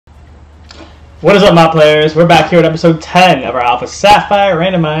What is up, my players? We're back here at episode 10 of our Alpha Sapphire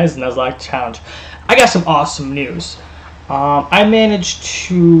Randomized Nuzlocke Challenge. I got some awesome news. I managed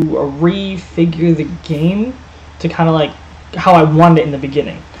to refigure the game to kind of like how I wanted it in the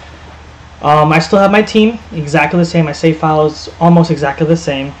beginning. I still have my team exactly the same. My save file is almost exactly the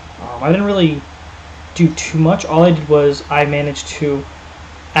same. I didn't really do too much. All I did was I managed to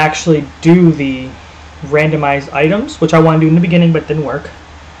actually do the randomized items, which I wanted to do in the beginning but didn't work.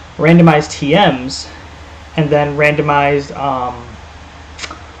 Randomized TMs, and then randomized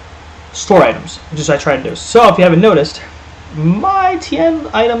store items, which is what I tried to do. So if you haven't noticed, my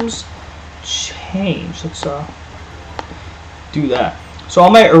TM items changed. Let's do that. So all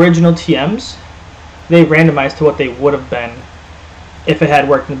my original TMs, they randomized to what they would have been if it had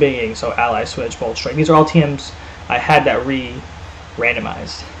worked in the beginning. So Ally, Switch, Bolt Strike. These are all TMs I had that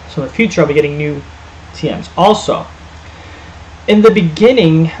randomized. So in the future I'll be getting new TMs. Also, in the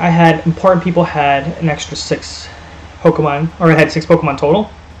beginning, I had important people had an extra 6 Pokemon, or I had 6 Pokemon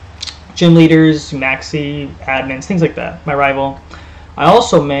total. Gym leaders, maxi, admins, things like that. My rival. I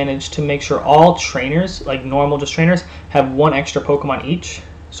also managed to make sure all trainers, like normal just trainers, have 1 extra Pokemon each.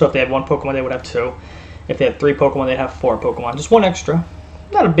 So if they had 1 Pokemon, they would have 2. If they had 3 Pokemon, they'd have 4 Pokemon. Just 1 extra.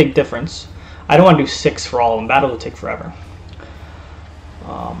 Not a big difference. I don't want to do 6 for all of them. Battle will take forever.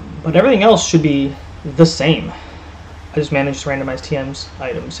 But everything else should be the same. I just managed to randomize TMs,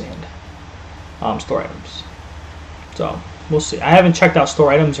 items, and store items. So, we'll see. I haven't checked out store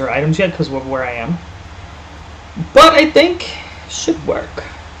items or items yet because of where I am. But I think it should work.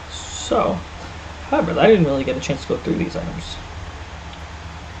 So, however, I didn't really get a chance to go through these items.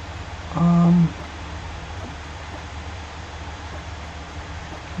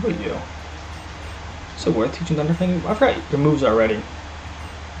 What about you? Is it worth teaching Thunder Thing? I forgot your moves already.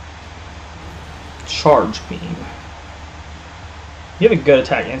 Charge Beam. You have a good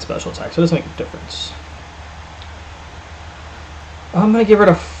attack and special attack, so it doesn't make a difference. I'm going to give her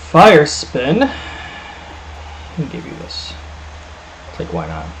a Fire Spin. And give you this. It's like, why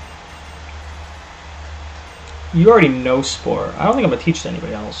not? You already know Spore. I don't think I'm going to teach it to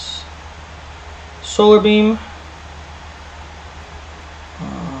anybody else. Solar Beam.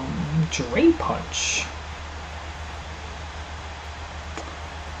 Drain Punch.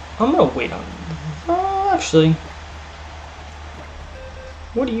 I'm going to wait on... actually...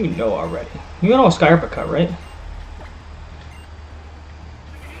 What do you know already? You know Sky Uppercut, right?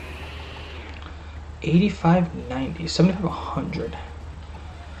 85, 90, 75, 100.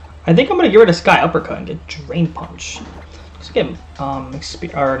 I think I'm gonna get rid of Sky Uppercut and get Drain Punch. Just get not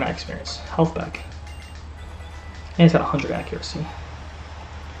experience, health back. And it's got 100 accuracy.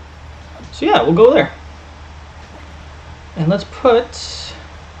 So yeah, we'll go there. And let's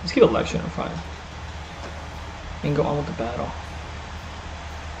keep Election in front. And go on with the battle.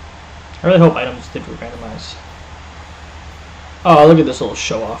 I really hope items did randomize. Oh, look at this little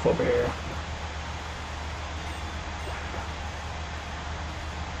show off over here.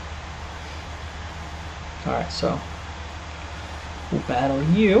 Alright, so we'll battle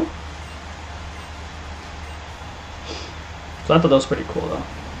you. So I thought that was pretty cool though.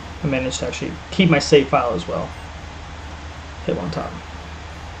 I managed to actually keep my save file as well. Hit one time.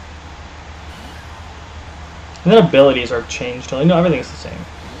 And then abilities are changed. No, everything's the same.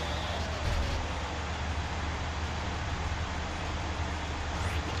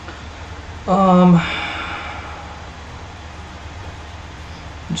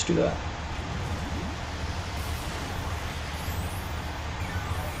 Let's do that.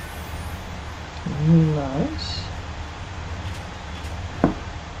 Nice.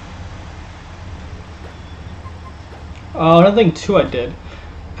 Oh, another thing too I did.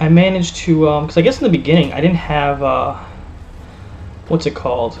 I managed to, because I guess in the beginning I didn't have, what's it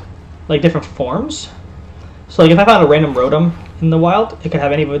called? Like different forms. So like if I found a random Rotom in the wild, it could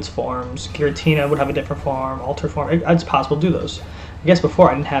have any of its forms. Giratina would have a different form, alter form. It's possible to do those. I guess before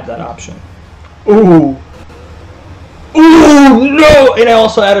I didn't have that option. Ooh! Ooh, no! And I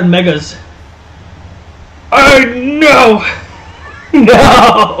also added Megas. No!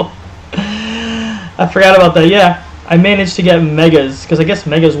 No! I forgot about that, yeah. I managed to get Megas, because I guess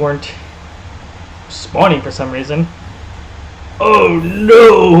Megas weren't spawning for some reason. Oh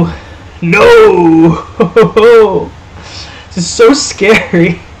no! No! This is so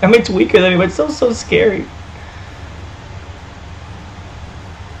scary. I mean, it's weaker than me, but it's still so scary.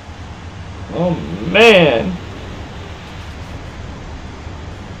 Oh man.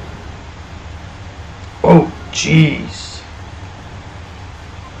 Oh jeez.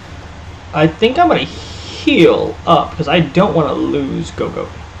 I think I'm gonna heal up because I don't want to lose Go-Go.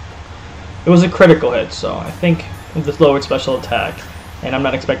 It was a critical hit, so I think with this lowered special attack, and I'm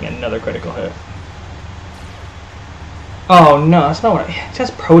not expecting another critical hit. Oh no, that's not what I... It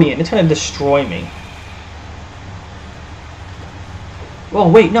has Protean. It's gonna destroy me.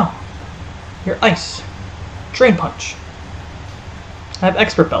 Oh wait, no. You're ice. Drain Punch. I have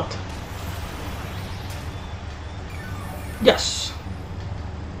Expert Belt. Yes.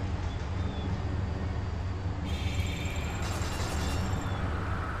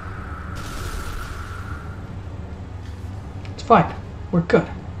 It's fine. We're good.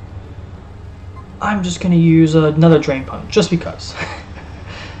 I'm just gonna use another Drain Punch, just because.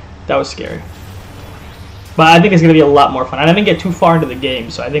 That was scary. But I think it's gonna be a lot more fun. I didn't get too far into the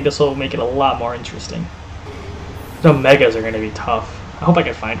game, so I think this will make it a lot more interesting. The Megas are gonna be tough. I hope I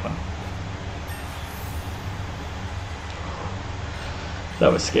can find one.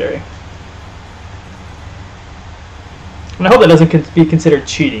 That was scary. And I hope that doesn't be considered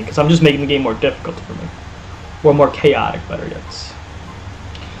cheating, because I'm just making the game more difficult for me. Or more chaotic, better yet.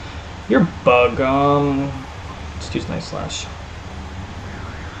 Your bug, let's use Night Slash.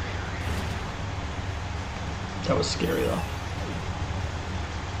 That was scary though.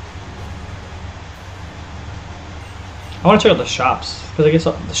 I want to check out the shops, because I guess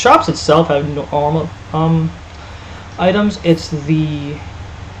the shops itself have normal items. It's the,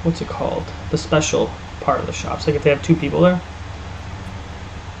 what's it called? The special part of the shops. Like if they have 2 people there.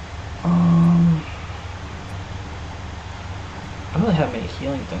 I don't really have many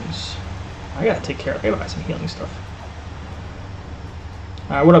healing things. I gotta take care of. I gotta buy some healing stuff.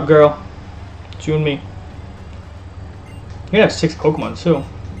 Alright, what up, girl? It's you and me. You have 6 Pokemon too.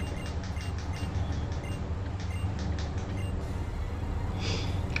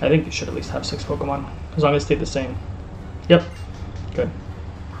 I think you should at least have 6 Pokemon, as long as they stay the same. Yep. Good.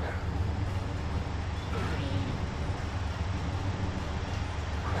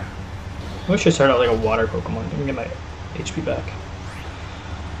 I wish I started out like a water Pokemon. I can get my HP back.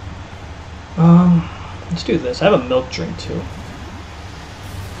 Let's do this. I have a milk drink too.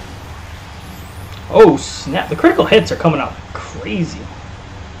 Oh snap! The critical hits are coming out crazy.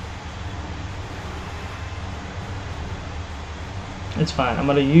 It's fine. I'm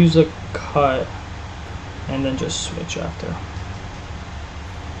gonna use a cut and then just switch after.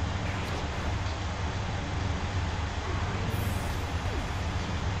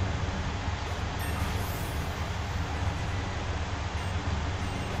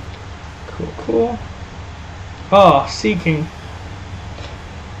 Cool. Oh, Seeking.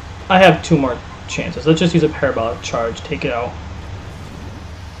 I have 2 more chances. Let's just use a Parabolic Charge, take it out,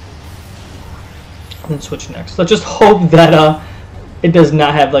 and then switch next. Let's just hope that it does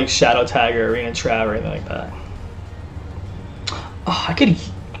not have like Shadow Tag or Arena Trap or anything like that. Oh, I could.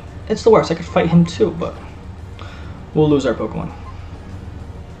 It's the worst. I could fight him too, but we'll lose our Pokemon.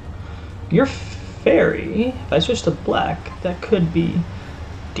 You're Fairy. If I switch to Black, that could be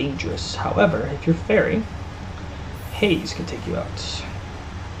dangerous. However, if you're Fairy, Haze can take you out.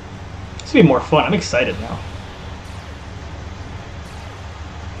 This will be more fun. I'm excited now.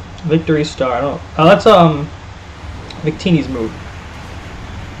 Victory Star. I don't know. Oh, that's Victini's move.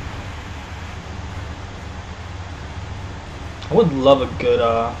 I would love a good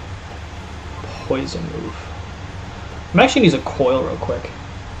poison move. I'm actually gonna use a coil real quick.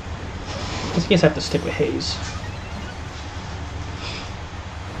 Just in case I have to stick with Haze.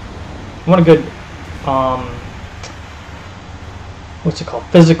 I want a good what's it called?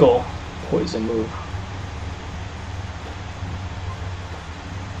 Physical poison move.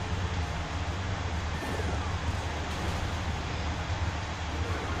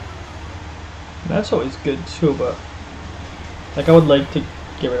 That's always good too, but like I would like to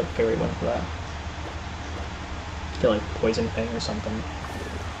get rid of Fairy Wind for that. Get like Poison Fang or something.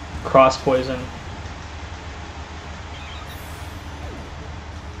 Cross Poison.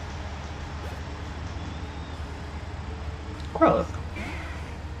 Growlithe.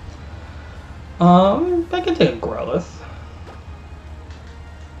 I can take a Growlithe.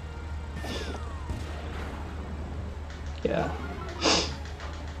 Yeah.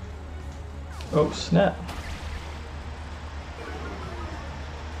 Oh snap.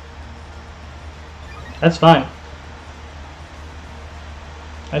 That's fine.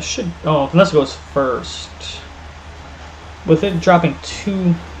 I should. Oh, unless it goes first. With it dropping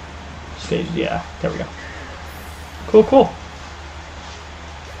 2 stages. Yeah, there we go. Cool.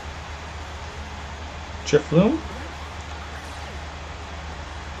 Drifloon.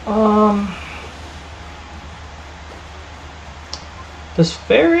 How does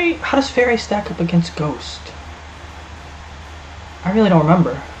Fairy stack up against Ghost? I really don't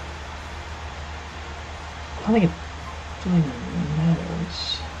remember. I don't think it really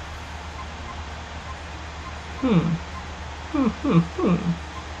matters.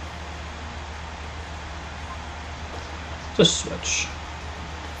 Just switch.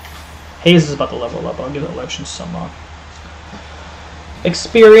 Haze is about to level up. I'll give the election some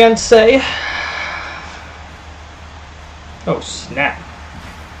experience, say. Oh, snap.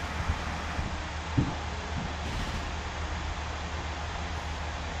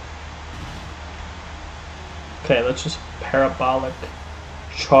 Okay, let's just parabolic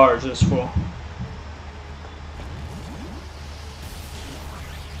charge this fool.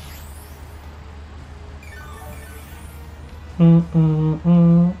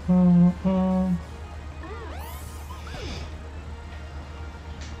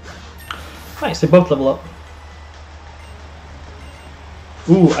 Nice, they both level up.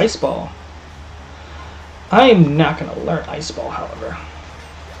 Ooh, Ice Ball. I am not going to learn Ice Ball, however.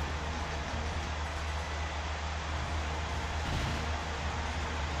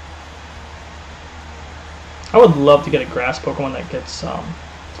 I would love to get a grass Pokemon that gets,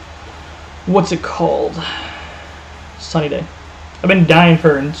 what's it called? Sunny Day. I've been dying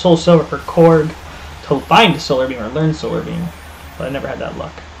for in Soul Silver for Korg to find Solar Beam or learn Solar Beam, but I never had that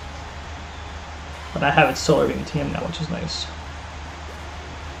luck. But I have its Solar Beam TM now, which is nice.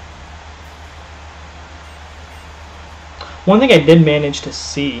 One thing I did manage to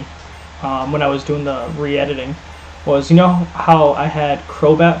see when I was doing the re-editing was, you know how I had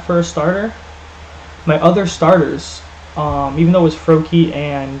Crobat for a starter? My other starters, even though it was Froakie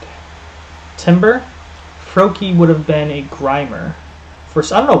and Timber, Froakie would have been a Grimer. I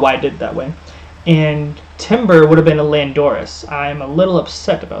don't know why I did it that way. And Timber would have been a Landorus. I'm a little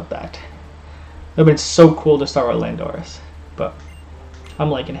upset about that. It would have been so cool to start with Landorus. But I'm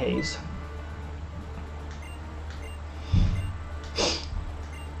liking Haze.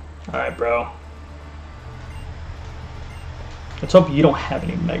 Alright, bro. Let's hope you don't have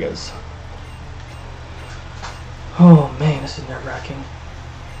any Megas. Oh man, this is nerve-wracking.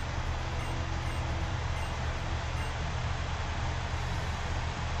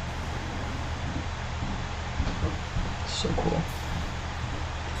 So cool.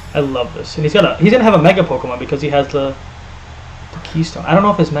 I love this. And he's gonna have a Mega Pokemon because he has the Keystone. I don't know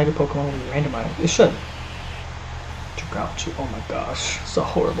if his Mega Pokemon will be randomized. It should. Grouchy. Oh my gosh. So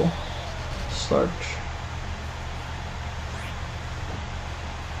horrible. Slurch.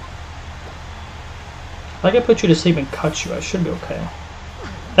 If I can put you to sleep and cut you, I should be okay.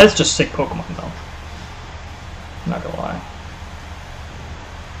 That's just sick Pokemon though. I'm not gonna lie.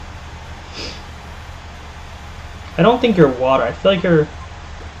 I don't think you're water. I feel like you're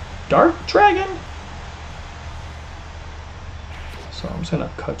Dark Dragon? So I'm just gonna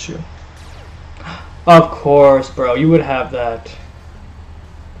cut you. Of course, bro. You would have that.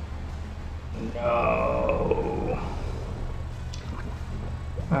 No.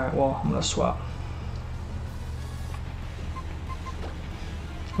 Alright, well, I'm gonna swap.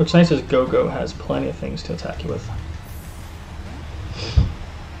 What's nice is Go-Go has plenty of things to attack you with.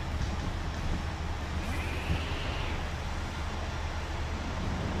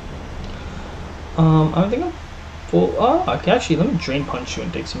 I think I'm full. Oh, okay, actually, let me Drain Punch you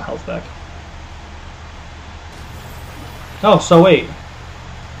and take some health back. Oh, so wait.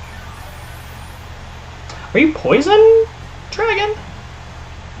 Are you Poison Dragon?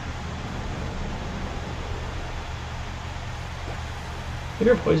 If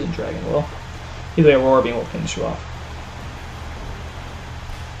you're a Poison Dragon, well, either way, Aurora Beam will finish you off.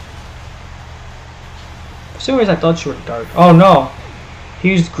 For some reason, I thought you were Dark. Oh no! He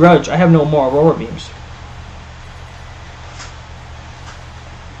used Grudge. I have no more Aurora Beams.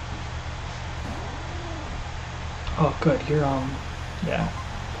 Oh, good. You're, yeah.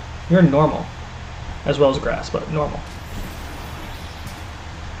 You're normal. As well as grass, but normal.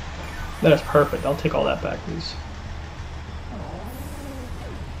 That is perfect. I'll take all that back, please.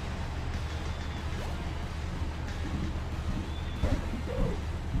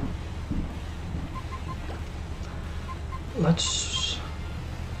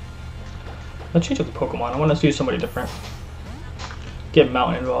 Let's change up the Pokemon. I want to do somebody different. Get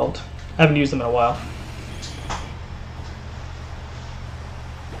Mountain involved. I haven't used them in a while.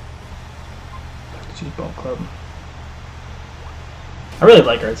 Let's use Bone Club. I really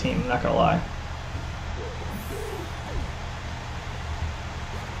like our team, I'm not gonna lie.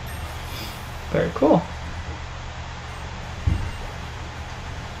 Very cool.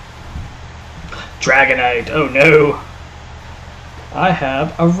 Dragonite, oh no! I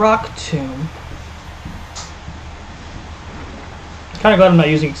have a Rock Tomb. Kinda glad I'm not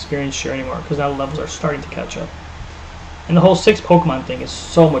using Experience Share anymore, because now the levels are starting to catch up. And the whole 6 Pokemon thing is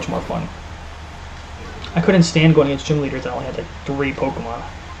so much more fun. I couldn't stand going against gym leaders that only had like 3 Pokemon.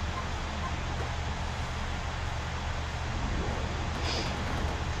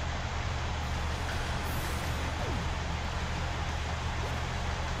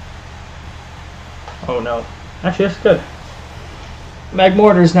 Oh no. Actually, that's good.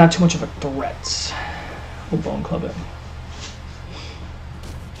 Magmortar is not too much of a threat. We'll Bone Club it.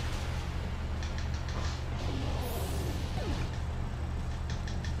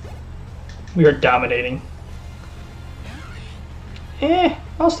 We are dominating.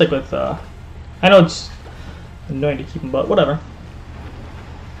 I'll stick with, I know it's annoying to keep him, but whatever.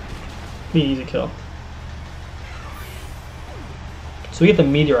 Be easy kill. So we get the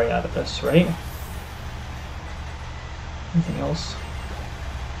meteorite out of this, right? Anything else?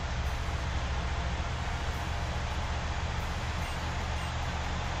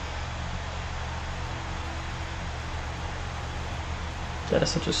 That is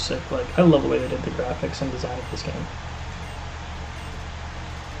such a sick, like, I love the way they did the graphics and design of this game.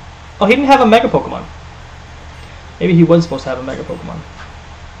 Oh, he didn't have a Mega Pokemon. Maybe he was supposed to have a Mega Pokemon.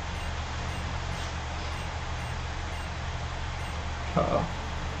 Uh-oh.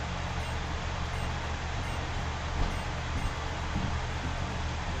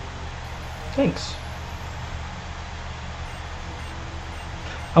 Thanks.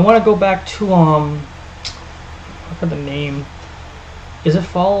 I want to go back to, I forgot the name. Is it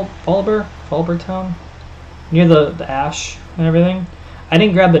Fallber Town? Near the ash and everything? I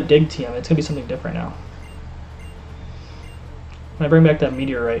didn't grab the Dig TM. It's going to be something different now. When I bring back that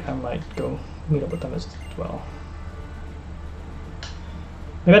meteorite, I might go meet up with them as well.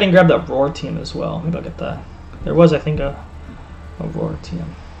 Maybe I didn't grab that Roar TM as well. Maybe I'll get that. There was, I think, a Roar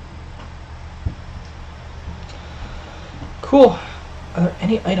TM. Cool. Are there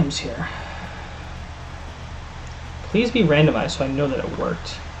any items here? Please be randomized so I know that it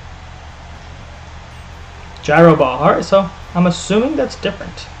worked. Gyro Ball. Alright, so I'm assuming that's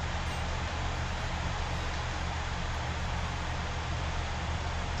different.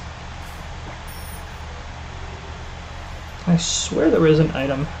 I swear there is an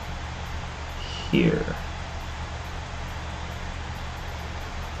item here.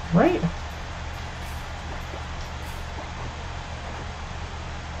 Right?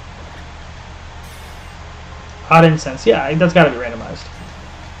 Hot Incense. Yeah, that's got to be randomized.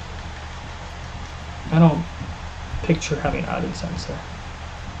 I don't picture having Hot Incense there.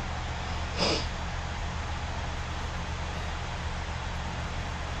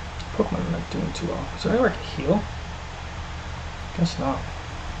 Pokemon are not doing too well. Is there anywhere I can heal? Guess not.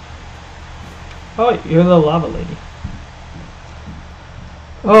 Oh, you're the lava lady.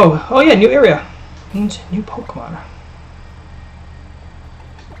 Oh yeah, new area. Means new Pokemon.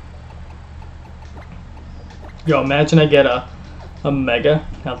 Yo, imagine I get a Mega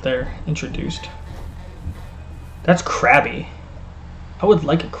out there introduced. That's Krabby. I would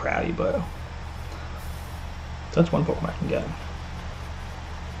like a Krabby, but that's one Pokemon I can get.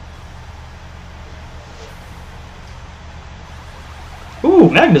 Ooh,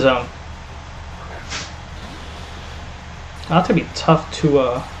 Magnezone. That's gonna be tough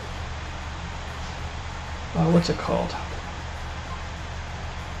to what's it called?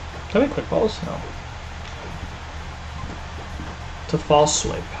 Can I make Quick Balls? No. To False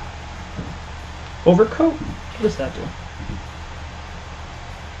Swipe. Overcoat? What does that do?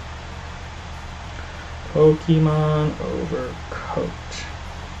 Pokemon Overcoat.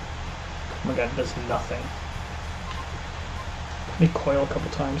 Oh my god, it does nothing. Let me coil a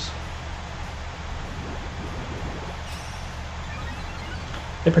couple times.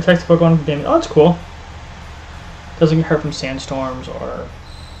 It protects the Pokemon from damage. Oh, that's cool. Doesn't get hurt from sandstorms or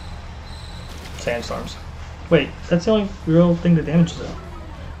sandstorms. Wait, that's the only real thing that damages it.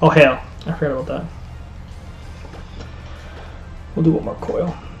 Oh, hail. I forgot about that. We'll do one more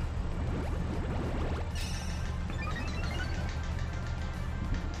coil.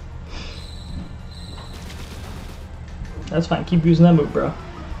 That's fine. Keep using that move, bro.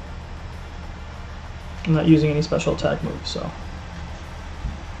 I'm not using any special attack moves, so.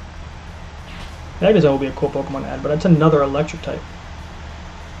 Magnezone will be a cool Pokemon to add, but it's another electric type.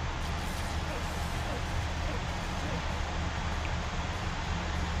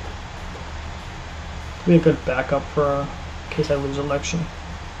 Be a good backup for in case I lose election.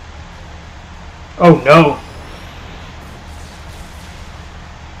 Oh no!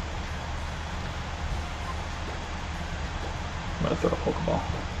 I'm gonna throw a Pokeball.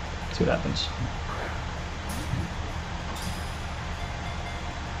 See what happens.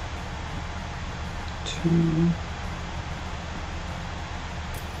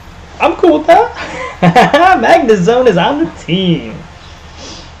 I'm cool with that. Magnezone is on the team.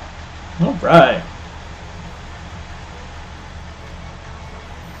 All right.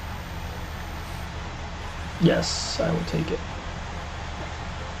 Yes, I will take it.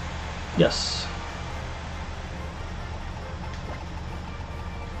 Yes.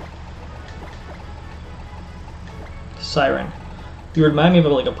 Siren. You remind me of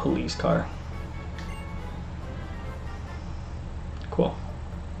like a police car. Cool.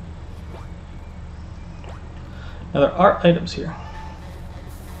 Now there are items here.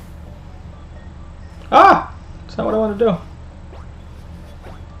 Ah! That's not what I want to do.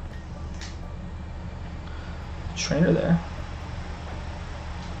 Trainer there.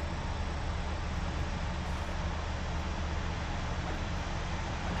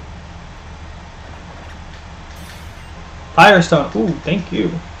 Firestone. Ooh, thank you.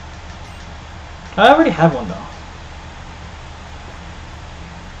 I already have one though.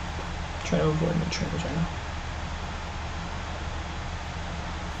 I'm trying to avoid my trainers right now.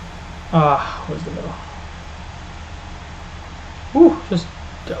 Ah, where's the middle? Ooh, just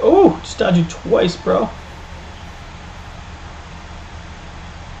dodged you twice, bro.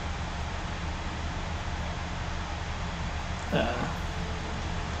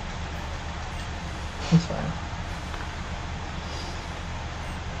 That's fine.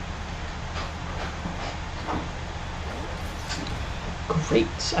 Great.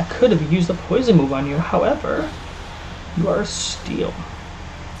 I could have used the poison move on you, however, you are steel.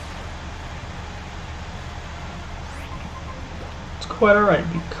 It's quite alright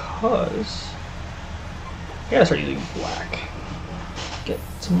because I gotta start using black. Get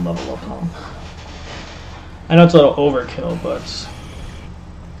some level up on. I know it's a little overkill, but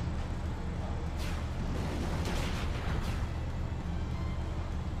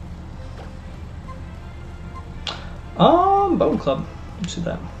Bone Club. Let's do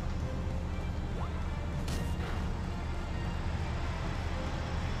that.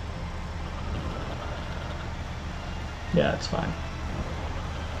 Yeah, it's fine.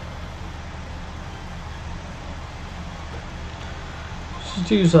 Just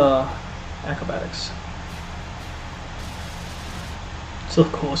use acrobatics. It's the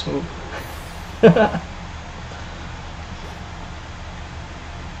coolest move.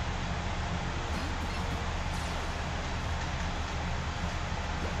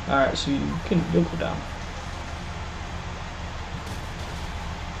 Alright, so you'll go down.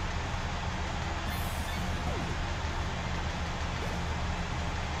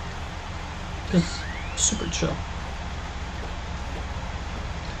 Just super chill.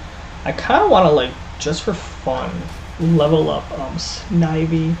 I kind of want to, like, just for fun, level up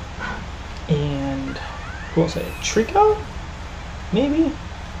Snivy and who else? Trico? Maybe?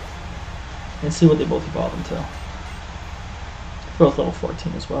 And see what they both evolve into. Both level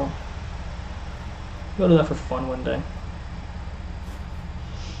 14 as well. We'll do that for fun one day.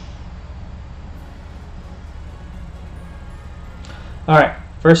 Alright,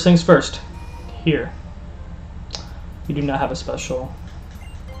 first things first. Here. You do not have a special.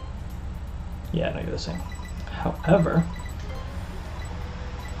 Yeah, no, you're the same. However,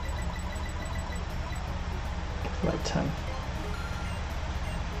 like 10.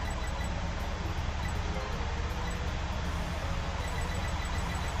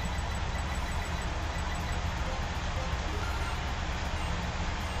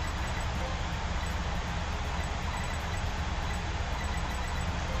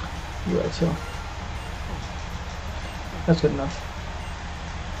 You're right, so that's good enough.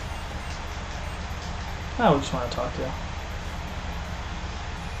 I just want to talk to you.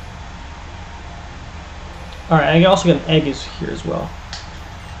 Alright, I also got an egg is here as well.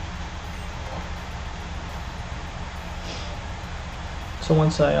 So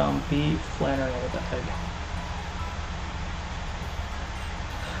once I beat Flannery with the egg.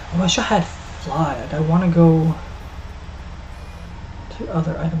 Oh, I should have had fly. I want to go to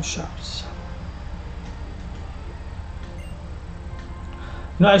other item shops.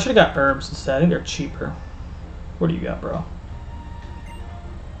 No, I should have got herbs instead. I think they're cheaper. What do you got, bro?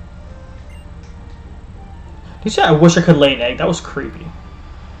 Did you say I wish I could lay an egg? That was creepy.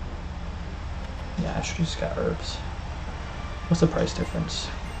 Yeah, I should have just got herbs. What's the price difference?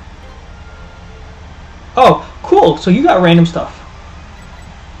 Oh, cool. So you got random stuff.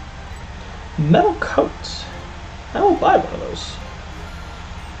 Metal coats. I will buy one of those.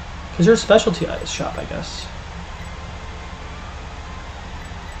 Because you're a specialty shop, I guess.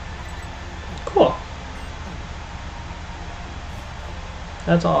 Cool.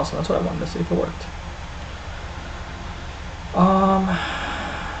 That's awesome. That's what I wanted to see if it worked.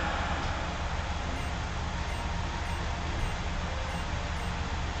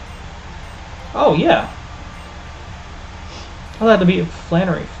 Oh, yeah. I'll have to beat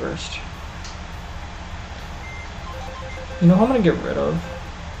Flannery first. You know who I'm going to get rid of?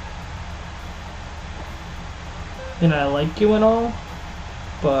 And I like you and all,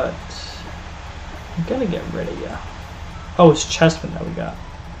 but I'm going to get rid of you. Oh, it's Chessman that we got.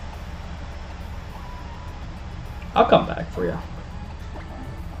 I'll come back for you.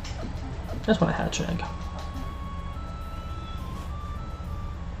 I just want to hatch an egg.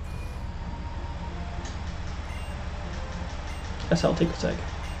 Guess I'll take this egg.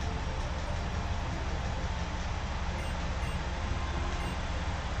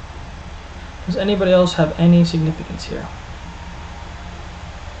 Does anybody else have any significance here?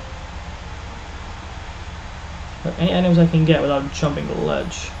 Or any items I can get without jumping the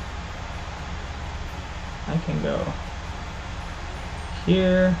ledge? I can go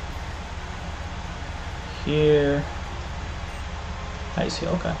here, here. I see,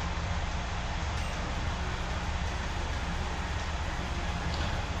 okay.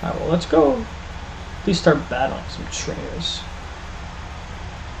 Alright, well, let's go at least start battling some trainers.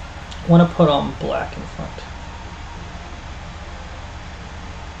 I want to put on black in front.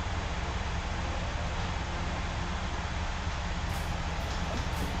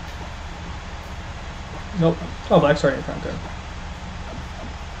 Nope. Oh, black's already in front there.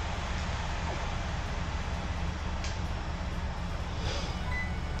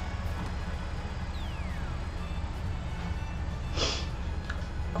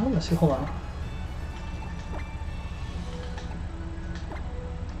 Oh, let's see. Hold on.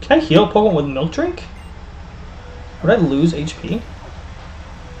 Can I heal Pokemon with milk drink? Would I lose HP?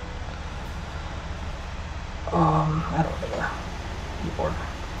 I don't know. I'm bored.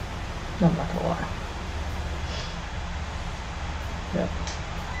 No, I'm not gonna lie. Yep.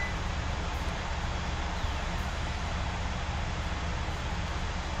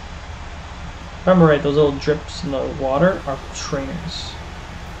 If I'm right, those little drips in the water are trainers.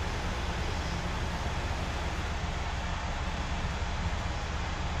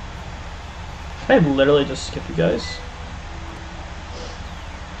 Can I literally just skip you guys?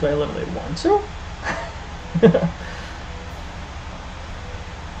 Do I literally want to?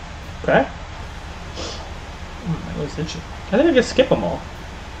 Okay. My leg's itchy. I think I can skip them all.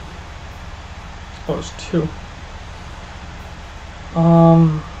 Oh, there's two.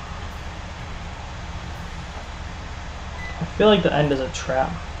 I feel like the end is a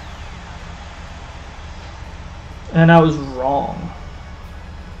trap. And I was wrong.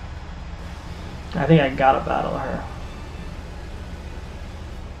 I think I gotta battle her.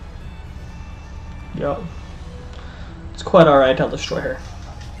 Yup. It's quite alright, I'll destroy her.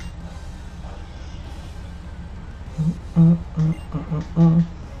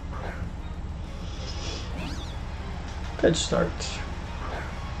 Good start.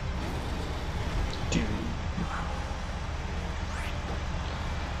 Dude.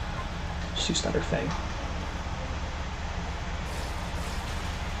 Sea Thunder Fang.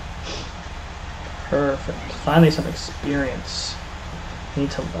 Perfect. Finally some experience.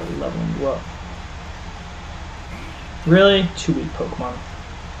 Need to level you up. Really? 2 weak Pokemon.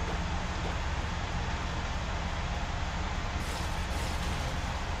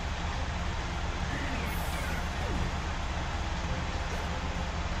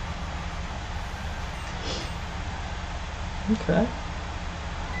 Okay.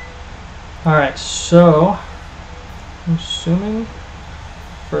 Alright, so I'm assuming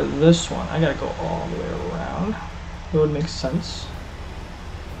for this one I gotta go all the way around. It would make sense.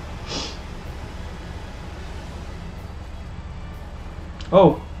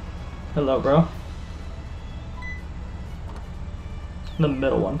 Oh, hello, bro. The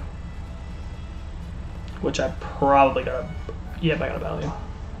middle one, which I probably gotta. Yep, I gotta battle you.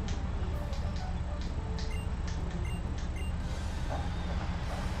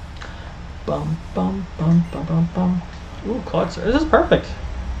 Bum bum bum bum bum bum. Ooh, Clodser. This is perfect.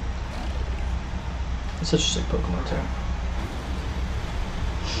 It's such a sick Pokemon too.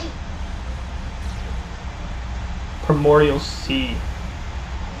 Primordial Sea.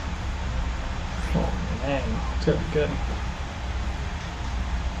 Oh man, it's gonna be good.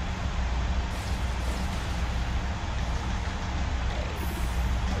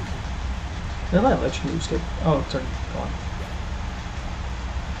 Did I let you skip? Oh, it's already gone.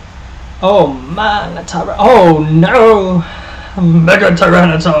 Oh man, oh no! Mega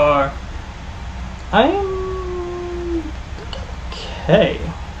Tyranitar! I'm okay,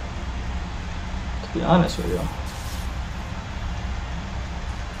 to be honest with you.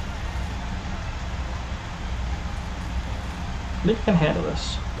 I think I can handle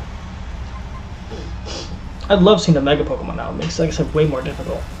this. I'd love seeing the Mega Pokemon now. It makes, like I said, way more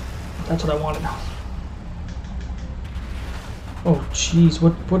difficult. That's what I wanted. Oh jeez,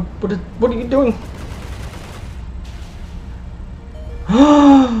 what are you doing?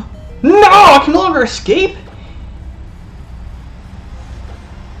 No, I can no longer escape.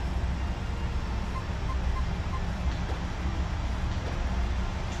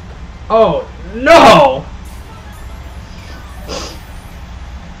 Oh no!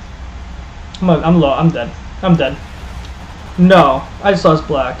 I'm low. I'm dead. I'm dead. No, I just lost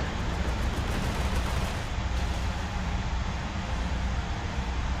black.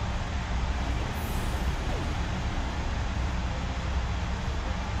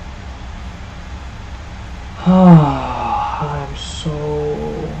 I'm so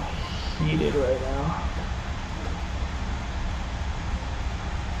heated right now.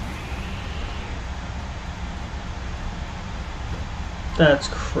 That's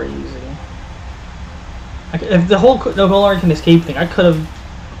crazy. If the whole arc can escape thing, I could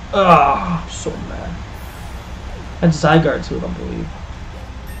have. I'm so mad. That's Zygarde too, I don't believe.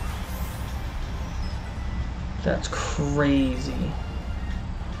 That's crazy.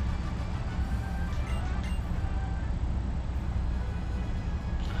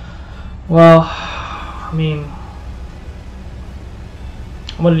 Well, I mean,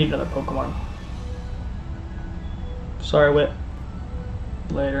 I'm gonna need another Pokemon. Sorry, Whip.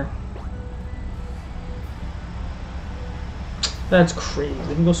 Later. That's crazy.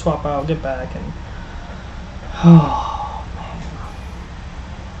 We can go swap out, get back, and oh man.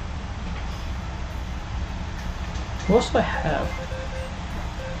 What else do I have?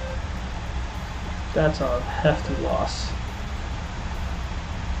 That's a hefty loss.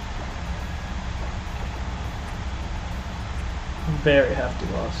 Very hefty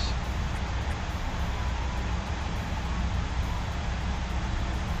loss.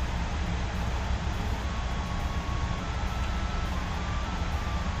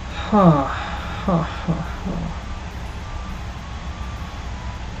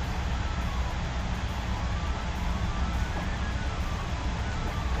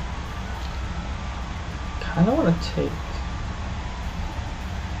 Kinda wanna take.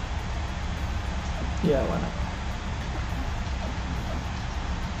 Yeah, why not?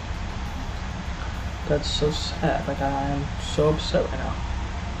 That's so sad. Like, I am so upset right now.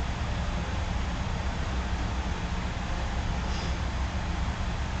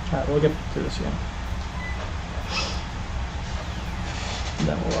 Alright, we'll get through this again. And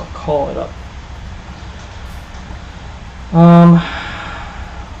then we'll call it up.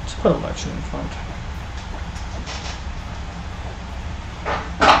 Let's put a lecture in front.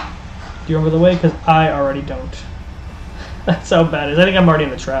 Do you remember the way? Because I already don't. That's how bad it is. I think I'm already in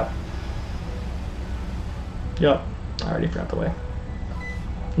the trap. Yup, I already forgot the way.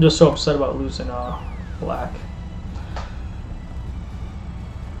 I'm just so upset about losing black.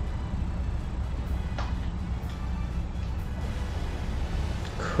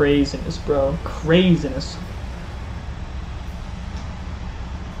 Craziness, bro. Craziness.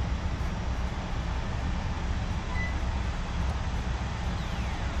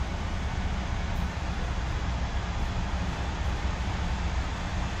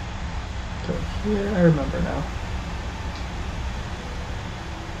 Here, I remember now.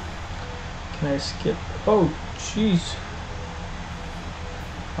 Can I skip? Oh, jeez.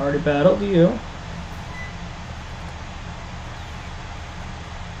 Already battled you.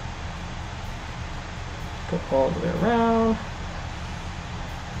 Go all the way around.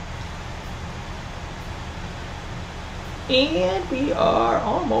 And we are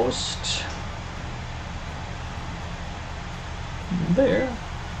almost there.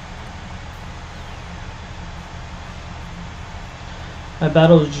 I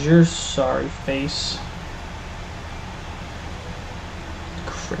battled your sorry face.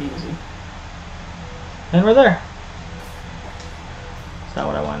 Crazy. And we're there. That's not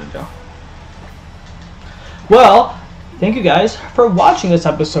what I wanted to do. Well, thank you guys for watching this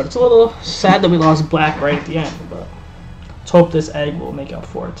episode. It's a little sad that we lost black right at the end, but let's hope this egg will make up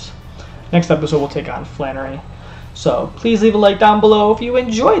for it. Next episode we'll take on Flannery. So please leave a like down below if you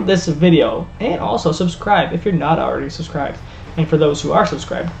enjoyed this video, and also subscribe if you're not already subscribed. And for those who are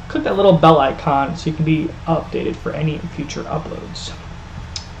subscribed, click that little bell icon so you can be updated for any future uploads.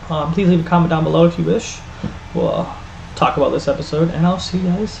 Please leave a comment down below if you wish. We'll talk about this episode, and I'll see you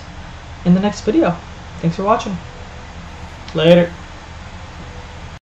guys in the next video. Thanks for watching. Later.